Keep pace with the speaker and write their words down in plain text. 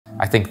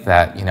I think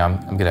that,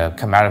 I'm gonna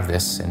come out of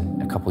this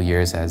in a couple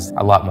years as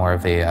a lot more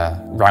of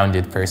a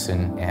rounded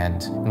person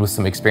and with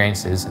some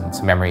experiences and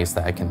some memories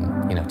that I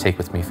can, take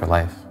with me for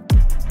life.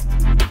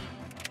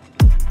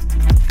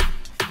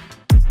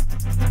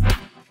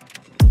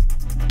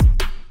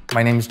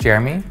 My name is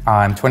Jeremy.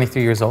 I'm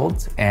 23 years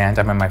old and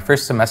I'm in my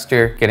first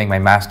semester getting my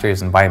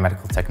master's in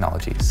Biomedical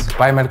Technologies.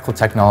 Biomedical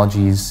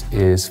Technologies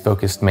is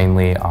focused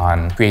mainly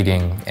on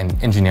creating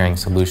and engineering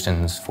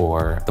solutions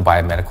for the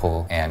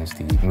biomedical and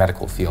the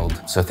medical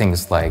field. So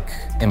things like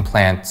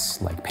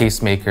implants, like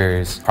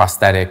pacemakers,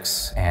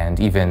 prosthetics, and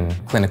even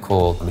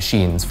clinical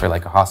machines for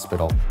like a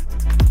hospital.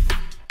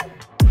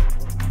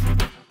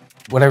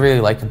 What I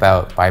really like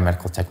about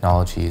biomedical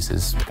technologies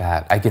is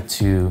that I get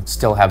to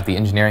still have the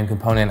engineering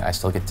component. I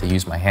still get to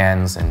use my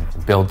hands and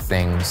build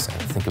things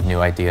and think of new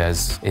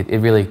ideas. It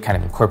really kind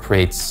of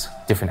incorporates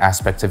different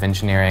aspects of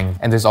engineering.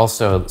 And there's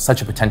also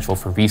such a potential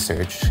for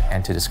research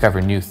and to discover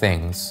new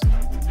things.